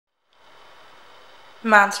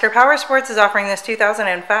Monster Powersports is offering this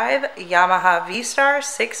 2005 Yamaha V Star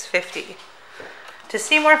 650. To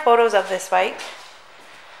see more photos of this bike,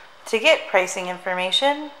 to get pricing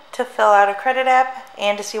information, to fill out a credit app,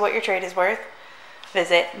 and to see what your trade is worth,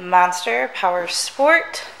 visit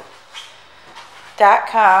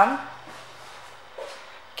monsterpowersport.com.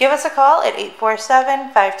 Give us a call at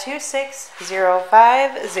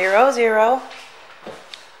 847-526-0500.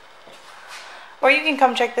 Or you can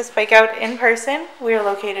come check this bike out in person. We are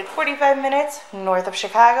located 45 minutes north of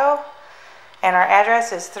Chicago, and our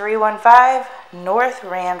address is 315 North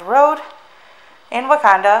Rand Road in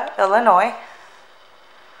Wauconda, Illinois.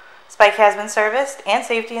 This bike has been serviced and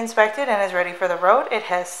safety inspected and is ready for the road. It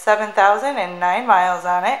has 7,009 miles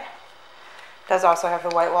on it. It does also have the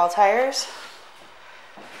white wall tires.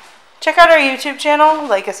 Check out our YouTube channel,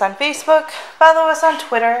 like us on Facebook, follow us on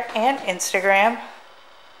Twitter and Instagram.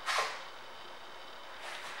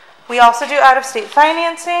 We also do out-of-state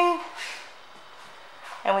financing,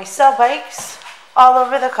 and we sell bikes all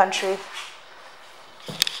over the country.